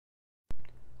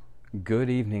Good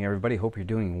evening, everybody. Hope you're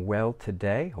doing well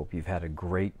today. Hope you've had a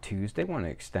great Tuesday. I want to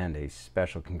extend a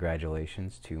special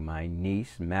congratulations to my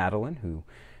niece, Madeline, who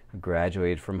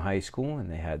graduated from high school,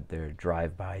 and they had their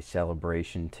drive-by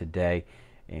celebration today,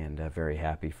 and very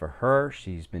happy for her.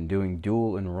 She's been doing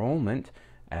dual enrollment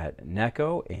at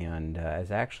NECO, and is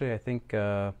actually, I think,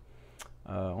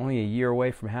 only a year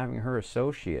away from having her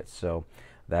associates. So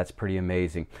that's pretty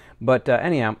amazing. But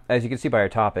anyhow, as you can see by our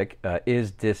topic,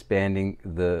 is disbanding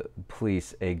the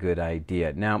police a good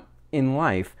idea? Now, in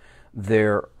life,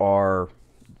 there are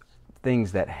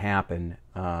things that happen,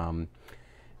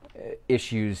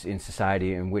 issues in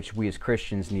society in which we as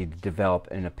Christians need to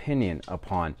develop an opinion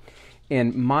upon.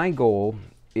 And my goal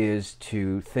is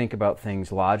to think about things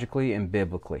logically and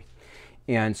biblically.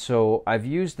 And so I've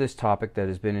used this topic that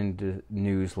has been in the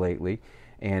news lately.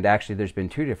 And actually, there's been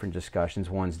two different discussions.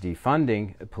 One's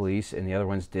defunding police, and the other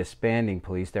one's disbanding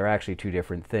police. They're actually two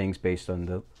different things based on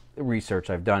the research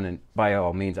I've done. And by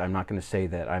all means, I'm not going to say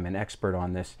that I'm an expert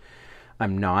on this.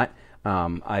 I'm not.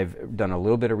 I've done a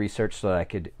little bit of research so that I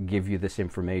could give you this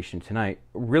information tonight.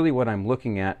 Really, what I'm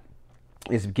looking at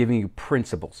is giving you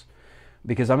principles.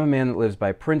 Because I'm a man that lives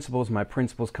by principles. My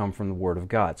principles come from the Word of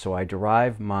God. So I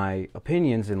derive my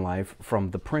opinions in life from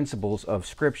the principles of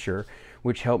Scripture,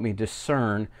 which help me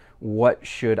discern what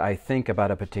should I think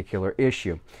about a particular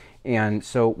issue. And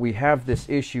so we have this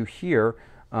issue here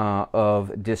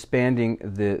of disbanding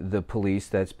the police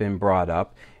that's been brought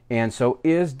up. And so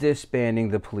is disbanding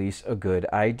the police a good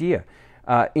idea?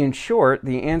 In short,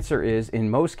 the answer is,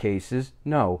 in most cases,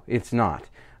 no, it's not.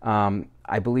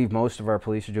 I believe most of our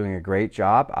police are doing a great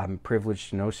job. I'm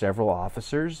privileged to know several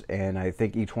officers, and I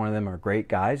think each one of them are great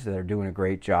guys that are doing a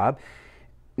great job.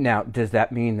 Now, does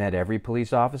that mean that every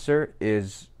police officer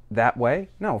is that way?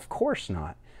 No, of course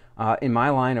not. In my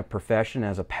line of profession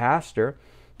as a pastor,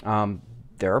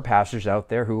 there are pastors out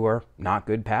there who are not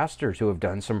good pastors, who have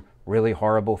done some really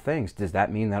horrible things. Does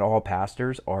that mean that all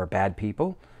pastors are bad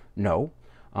people? No.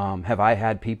 Have I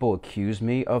had people accuse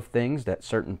me of things that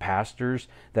certain pastors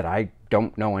that I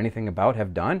don't know anything about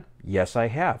have done? Yes, I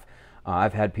have.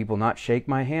 I've had people not shake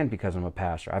my hand because I'm a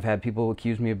pastor. I've had people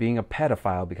accuse me of being a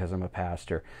pedophile because I'm a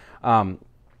pastor.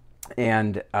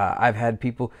 And I've had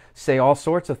people say all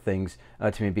sorts of things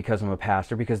to me because I'm a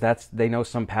pastor, because they know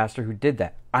some pastor who did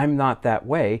that. I'm not that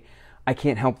way. I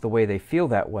can't help the way they feel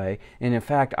that way. And in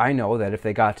fact, I know that if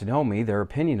they got to know me, their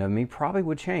opinion of me probably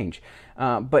would change.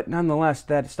 But nonetheless,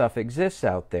 that stuff exists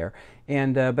out there.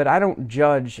 And but I don't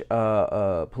judge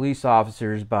police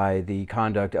officers by the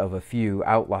conduct of a few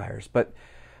outliers. But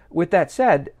with that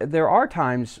said, there are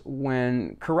times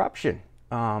when corruption's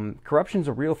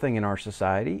a real thing in our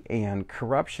society, and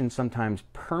corruption sometimes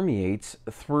permeates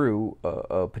through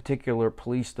a particular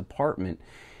police department.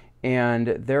 And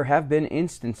there have been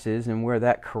instances in where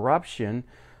that corruption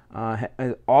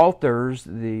alters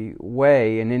the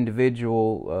way an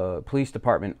individual police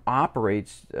department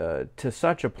operates to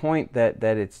such a point that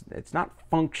it's not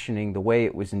functioning the way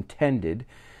it was intended.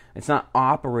 It's not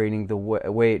operating the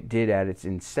way it did at its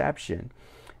inception.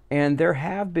 And there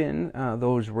have been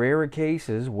those rare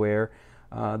cases where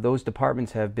those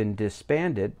departments have been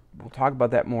disbanded. We'll talk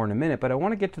about that more in a minute, but I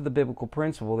want to get to the biblical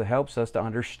principle that helps us to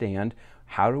understand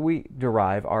how do we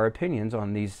derive our opinions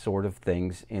on these sort of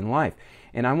things in life.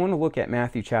 And I want to look at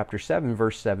Matthew chapter 7,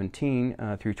 verse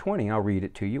 17 through 20. I'll read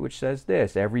it to you, which says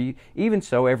this: Even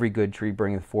so, every good tree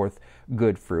bringeth forth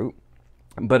good fruit,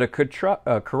 but a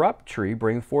corrupt tree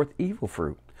bringeth forth evil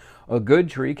fruit. A good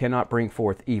tree cannot bring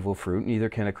forth evil fruit, neither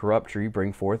can a corrupt tree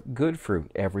bring forth good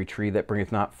fruit. Every tree that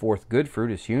bringeth not forth good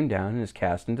fruit is hewn down and is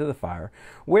cast into the fire.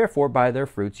 Wherefore by their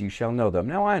fruits you shall know them.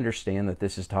 Now I understand that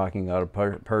this is talking about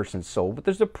a person's soul, but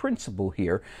there's a principle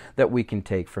here that we can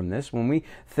take from this. When we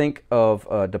think of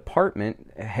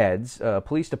department heads,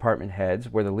 police department heads,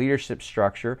 where the leadership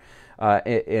structure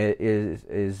has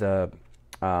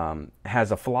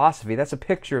a philosophy, that's a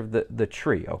picture of the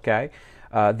tree, okay?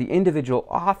 The individual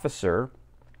officer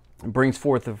brings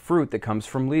forth the fruit that comes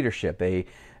from leadership.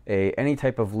 Any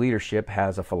type of leadership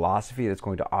has a philosophy that's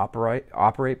going to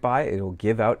operate by. It'll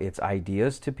give out its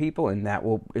ideas to people, and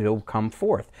it'll come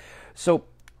forth. So,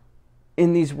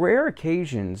 in these rare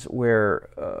occasions where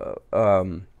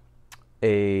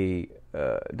a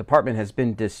department has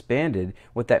been disbanded,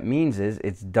 what that means is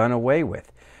it's done away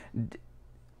with.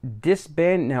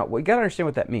 Now, we got to understand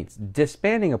what that means.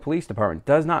 Disbanding a police department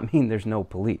does not mean there's no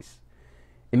police.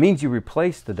 It means you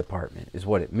replace the department, is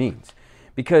what it means.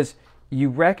 Because you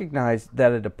recognize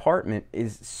that a department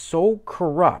is so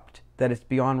corrupt that it's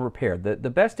beyond repair. The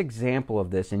best example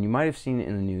of this, and you might have seen it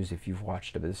in the news if you've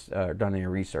watched this or done any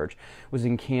research, was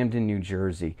in Camden, New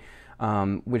Jersey.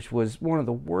 which was one of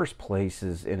the worst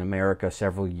places in America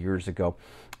several years ago.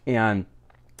 And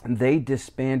they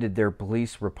disbanded their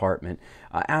police department.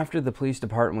 After the police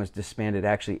department was disbanded,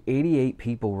 actually 88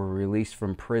 people were released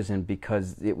from prison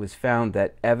because it was found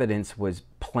that evidence was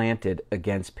planted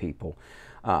against people.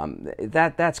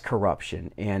 That's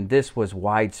corruption, and this was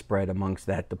widespread amongst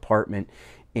that department.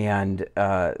 And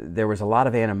there was a lot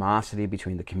of animosity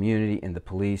between the community and the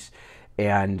police,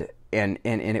 and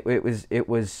it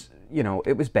was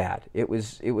bad. It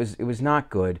was not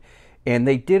good. And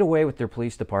they did away with their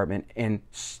police department and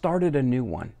started a new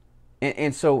one.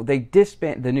 And so they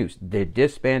disbanded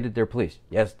their police.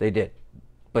 Yes, they did.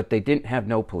 But they didn't have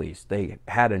no police. They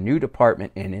had a new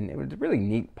department, and it was really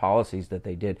neat policies that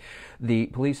they did. The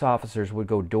police officers would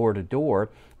go door to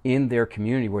door in their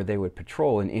community where they would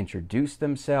patrol and introduce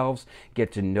themselves,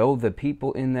 get to know the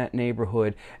people in that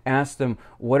neighborhood, ask them,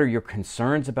 what are your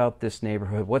concerns about this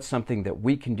neighborhood? What's something that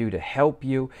we can do to help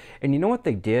you? And you know what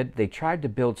they did? They tried to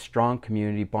build strong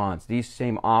community bonds. These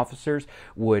same officers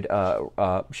would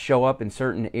show up in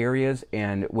certain areas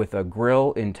and with a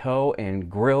grill in tow and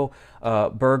grill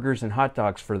burgers and hot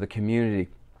dogs for the community.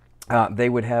 They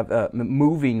would have a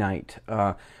movie night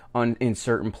in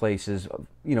certain places,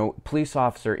 police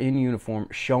officer in uniform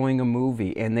showing a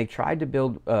movie, and they tried to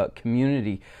build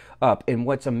community up. And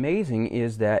what's amazing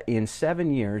is that in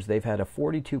 7 years, they've had a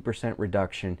 42%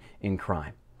 reduction in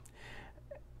crime.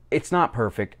 It's not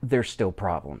perfect. There's still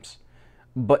problems.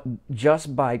 But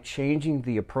just by changing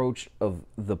the approach of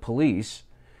the police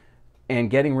and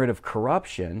getting rid of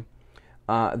corruption,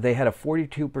 they had a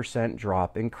 42%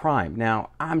 drop in crime.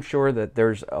 Now, I'm sure that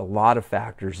there's a lot of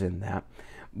factors in that,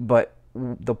 but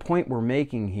the point we're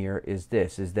making here is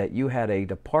this, is that you had a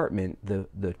department,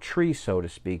 the tree, so to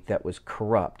speak, that was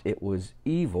corrupt. It was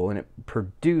evil, and it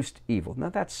produced evil. Now,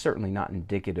 that's certainly not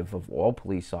indicative of all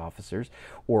police officers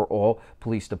or all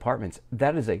police departments.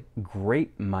 That is a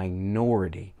great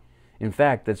minority. In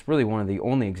fact, that's really one of the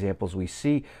only examples we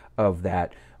see of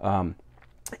that.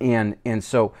 And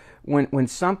so when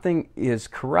something is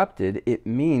corrupted, it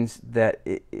means that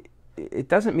it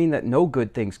doesn't mean that no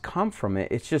good things come from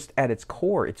it. It's just at its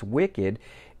core, it's wicked,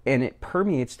 and it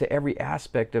permeates to every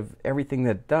aspect of everything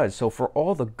that it does. So for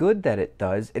all the good that it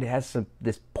does, it has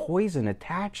this poison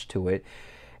attached to it,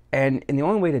 and the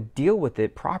only way to deal with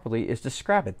it properly is to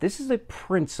scrap it. This is a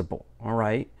principle, all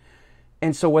right?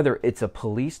 And so whether it's a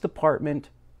police department,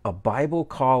 a Bible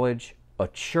college, a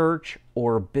church,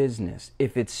 or a business,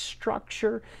 if its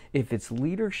structure, if its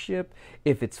leadership,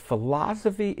 if its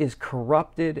philosophy is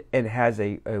corrupted and has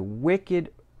a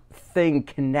wicked thing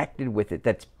connected with it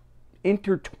that's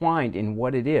intertwined in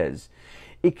what it is,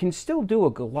 it can still do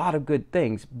a lot of good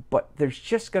things, but there's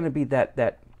just going to be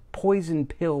that poison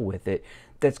pill with it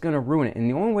that's going to ruin it. And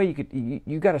the only way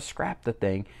you got to scrap the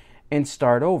thing and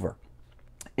start over.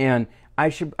 And I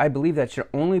believe that should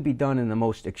only be done in the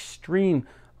most extreme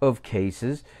of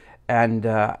cases, and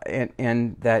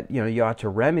that you ought to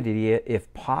remedy it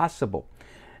if possible.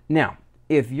 Now,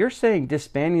 if you're saying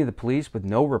disbanding the police with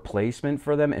no replacement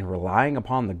for them and relying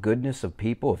upon the goodness of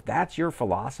people, if that's your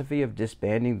philosophy of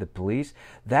disbanding the police,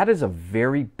 that is a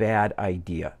very bad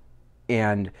idea.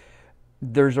 And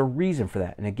there's a reason for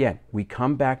that. And again, we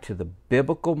come back to the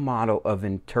biblical model of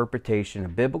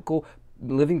interpretation,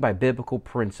 living by biblical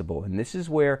principle. And this is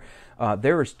where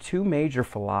there is two major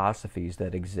philosophies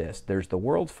that exist. There's the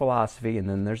world's philosophy, and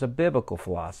then there's a biblical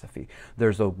philosophy.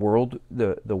 There's the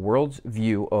world's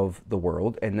view of the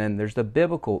world, and then there's the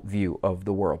biblical view of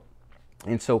the world.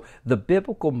 And so the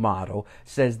biblical model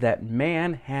says that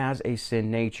man has a sin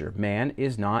nature. Man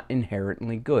is not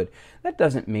inherently good. That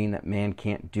doesn't mean that man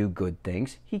can't do good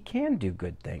things. He can do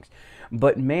good things.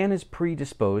 But man is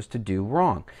predisposed to do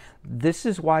wrong. This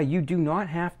is why you do not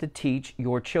have to teach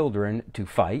your children to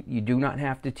fight. You do not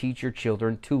have to teach your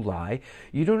children to lie.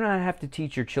 You do not have to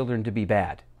teach your children to be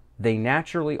bad. They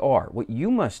naturally are. What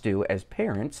you must do as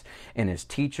parents and as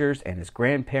teachers and as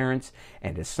grandparents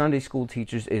and as Sunday school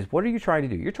teachers is, what are you trying to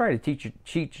do? You're trying to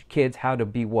teach kids how to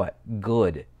be what?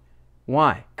 Good.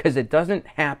 Why? Because it doesn't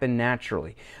happen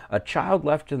naturally. A child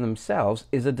left to themselves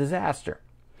is a disaster.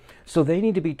 So they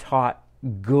need to be taught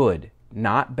good,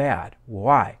 not bad.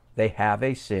 Why? They have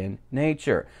a sin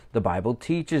nature. The Bible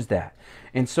teaches that.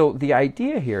 And so the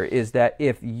idea here is that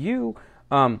if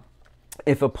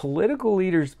a political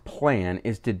leader's plan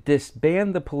is to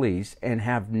disband the police and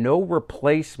have no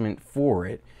replacement for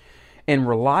it and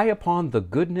rely upon the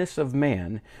goodness of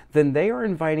man, then they are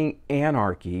inviting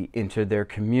anarchy into their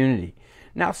community.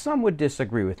 Now, some would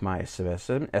disagree with my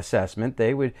assessment.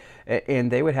 They would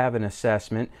have an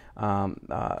assessment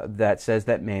that says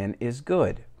that man is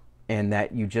good. and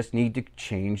that you just need to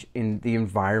change in the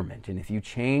environment. And if you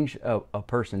change a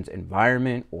person's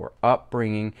environment or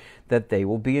upbringing, that they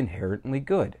will be inherently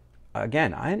good.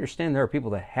 Again, I understand there are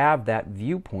people that have that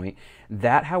viewpoint.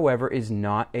 That, however, is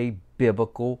not a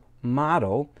biblical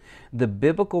model. The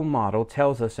biblical model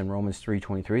tells us in Romans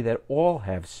 3:23 that all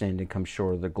have sinned and come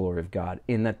short of the glory of God,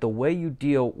 in that the way you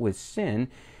deal with sin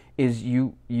is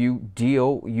you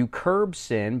curb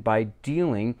sin by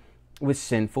dealing with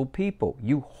sinful people.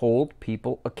 You hold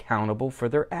people accountable for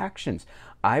their actions.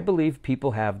 I believe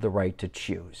people have the right to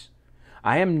choose.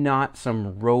 I am not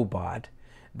some robot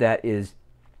that is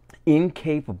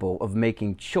incapable of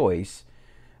making choice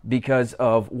because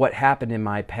of what happened in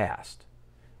my past.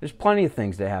 There's plenty of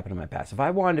things that happened in my past. If I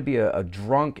wanted to be a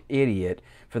drunk idiot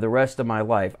for the rest of my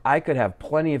life, I could have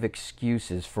plenty of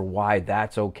excuses for why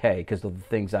that's okay because of the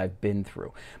things I've been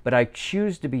through. But I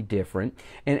choose to be different,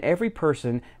 and every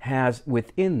person has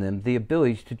within them the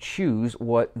ability to choose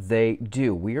what they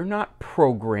do. We are not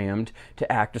programmed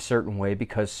to act a certain way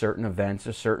because certain events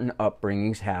or certain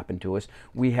upbringings happen to us.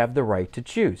 We have the right to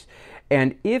choose.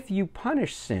 And if you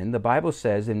punish sin, the Bible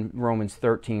says in Romans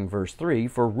 13 verse 3,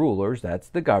 for rulers, that's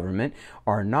the government,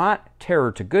 are not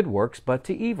terror to good works, but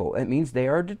to evil. It means they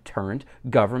are a deterrent.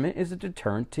 Government is a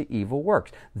deterrent to evil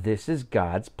works. This is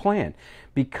God's plan.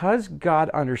 Because God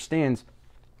understands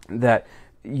that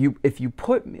if you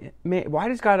put man, why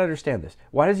does God understand this?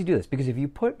 Why does he do this? Because if you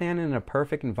put man in a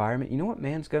perfect environment, you know what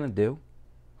man's going to do?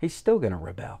 He's still going to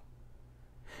rebel.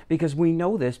 Because we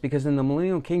know this, because in the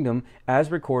millennial kingdom,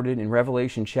 as recorded in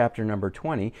Revelation chapter number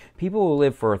 20, people will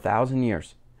live for 1,000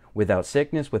 years without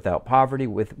sickness, without poverty,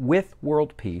 with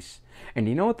world peace. And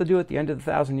you know what they'll do at the end of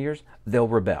the 1,000 years? They'll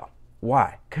rebel.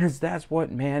 Why? Because that's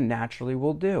what man naturally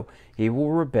will do. He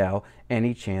will rebel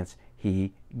any chance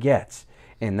he gets.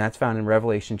 And that's found in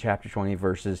Revelation chapter 20,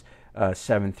 verses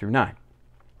 7 through 9.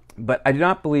 But I do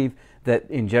not believe that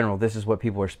in general this is what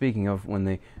people are speaking of when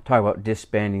they talk about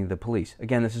disbanding the police.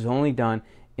 Again, this is only done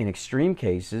in extreme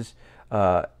cases,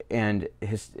 and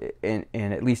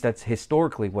at least that's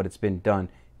historically what it's been done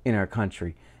in our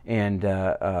country. And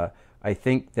I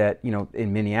think that,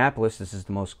 in Minneapolis, this is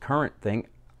the most current thing.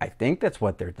 I think that's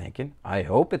what they're thinking. I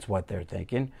hope it's what they're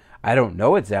thinking. I don't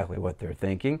know exactly what they're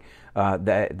thinking.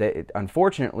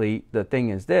 Unfortunately, the thing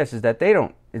is that they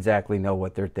don't exactly know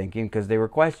what they're thinking, because they were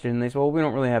questioned and they said, well, we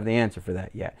don't really have the answer for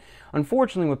that yet.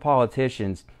 Unfortunately, with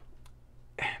politicians,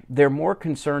 they're more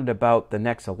concerned about the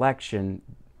next election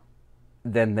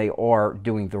than they are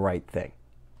doing the right thing.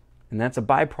 And that's a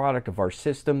byproduct of our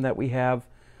system that we have,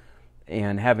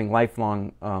 and having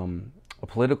lifelong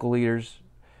political leaders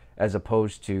as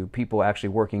opposed to people actually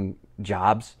working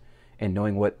jobs and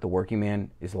knowing what the working man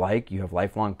is like. You have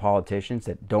lifelong politicians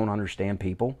that don't understand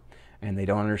people, and they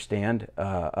don't understand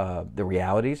the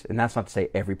realities. And that's not to say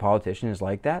every politician is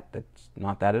like that. That's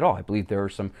not that at all. I believe there are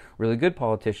some really good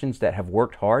politicians that have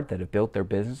worked hard, that have built their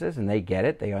businesses, and they get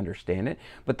it, they understand it.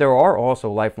 But there are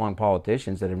also lifelong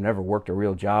politicians that have never worked a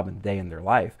real job a day in their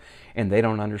life, and they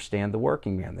don't understand the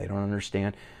working man. They don't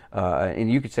understand,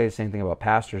 and you could say the same thing about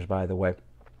pastors, by the way.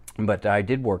 But I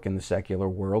did work in the secular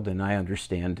world, and I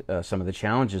understand some of the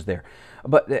challenges there.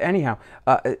 But anyhow,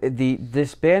 the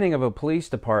disbanding of a police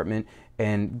department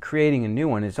and creating a new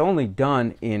one is only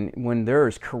done when there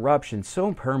is corruption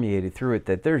so permeated through it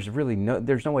that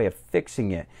there's no way of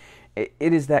fixing it. It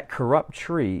is that corrupt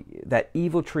tree, that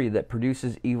evil tree that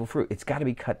produces evil fruit. It's got to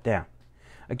be cut down.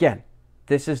 Again,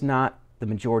 this is not the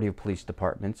majority of police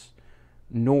departments,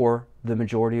 nor the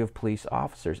majority of police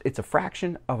officers. It's a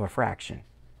fraction of a fraction.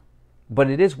 But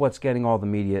it is what's getting all the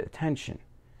media attention.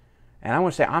 And I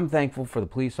want to say I'm thankful for the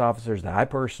police officers that I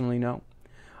personally know.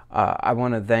 I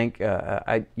want to thank,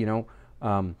 I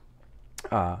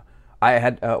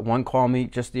had one call me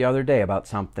just the other day about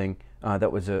something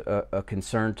that was a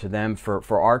concern to them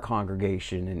for our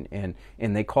congregation,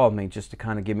 and they called me just to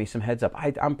kind of give me some heads up.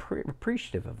 I'm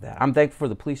appreciative of that. I'm thankful for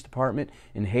the police department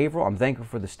in Haverhill. I'm thankful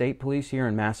for the state police here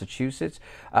in Massachusetts.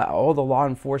 All the law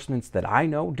enforcements that I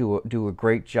know do a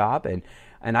great job,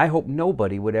 and I hope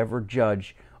nobody would ever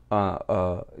judge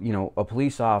a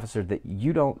police officer that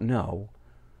you don't know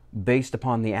based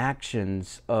upon the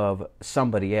actions of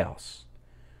somebody else.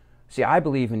 See, I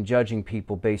believe in judging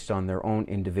people based on their own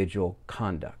individual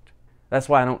conduct. That's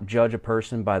why I don't judge a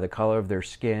person by the color of their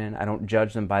skin. I don't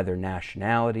judge them by their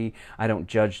nationality. I don't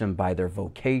judge them by their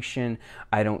vocation.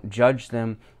 I don't judge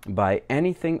them by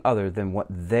anything other than what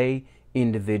they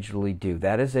individually do.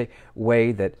 That is a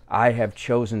way that I have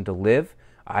chosen to live.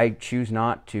 I choose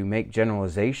not to make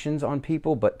generalizations on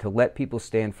people, but to let people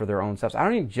stand for their own selves. I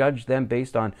don't even judge them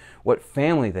based on what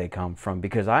family they come from,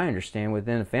 because I understand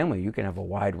within a family you can have a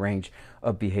wide range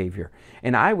of behavior.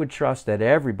 And I would trust that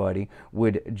everybody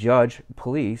would judge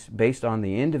police based on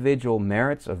the individual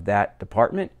merits of that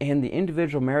department and the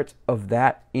individual merits of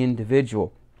that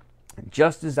individual.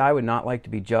 Just as I would not like to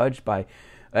be judged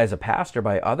as a pastor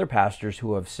by other pastors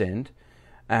who have sinned.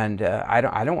 And I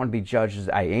don't want to be judged as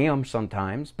I am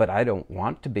sometimes, but I don't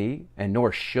want to be, and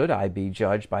nor should I be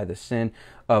judged by the sin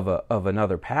of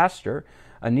another pastor.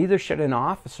 Neither should an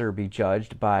officer be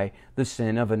judged by the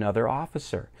sin of another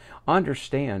officer.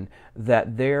 Understand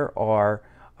that there are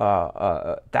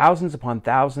thousands upon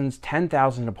thousands,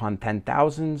 10,000 upon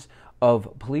 10,000s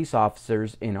of police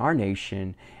officers in our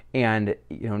nation, and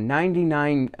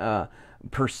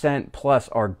 99% plus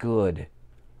are good.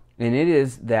 And it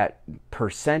is that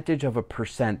percentage of a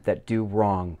percent that do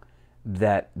wrong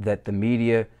that the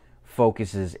media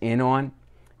focuses in on.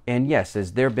 And yes,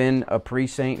 has there been a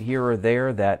precinct here or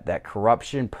there that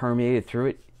corruption permeated through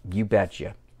it? You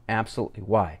betcha. Absolutely.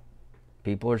 Why?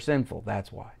 People are sinful.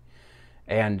 That's why.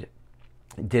 And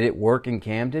did it work in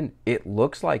Camden? It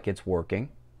looks like it's working.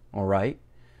 All right.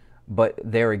 But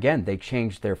there again, they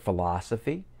changed their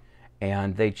philosophy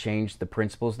and they changed the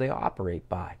principles they operate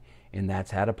by. And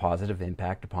that's had a positive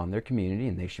impact upon their community,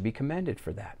 and they should be commended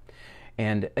for that.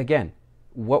 And again,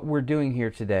 what we're doing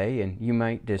here today, and you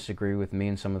might disagree with me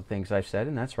in some of the things I've said,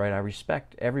 and that's right, I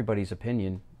respect everybody's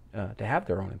opinion, to have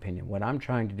their own opinion. What I'm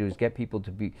trying to do is get people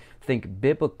to think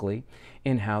biblically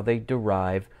in how they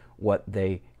derive what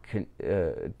they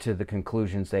to the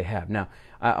conclusions they have. Now,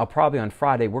 I'll probably on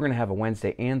Friday, we're going to have a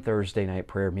Wednesday and Thursday night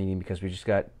prayer meeting because we just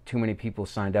got too many people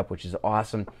signed up, which is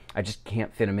awesome. I just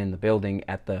can't fit them in the building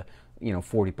at the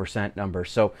 40% number.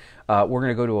 So we're going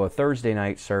to go to a Thursday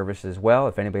night service as well.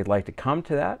 If anybody'd like to come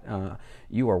to that,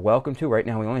 you are welcome to. Right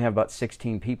now we only have about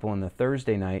 16 people in the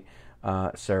Thursday night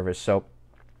service. So,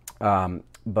 I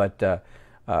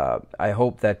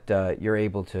hope that you're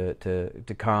able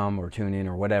to come or tune in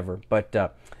or whatever. But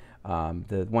the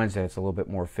Wednesday it's a little bit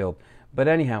more filled. But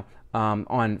anyhow,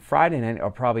 on Friday night I'll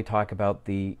probably talk about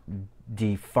the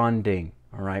defunding,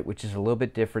 all right, which is a little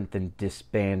bit different than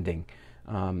disbanding.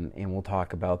 And we'll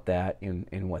talk about that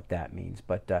and what that means.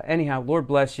 But anyhow, Lord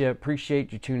bless you.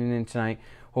 Appreciate you tuning in tonight.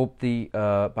 Hope the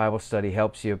Bible study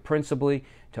helps you principally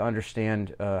to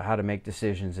understand how to make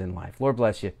decisions in life. Lord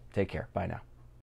bless you. Take care. Bye now.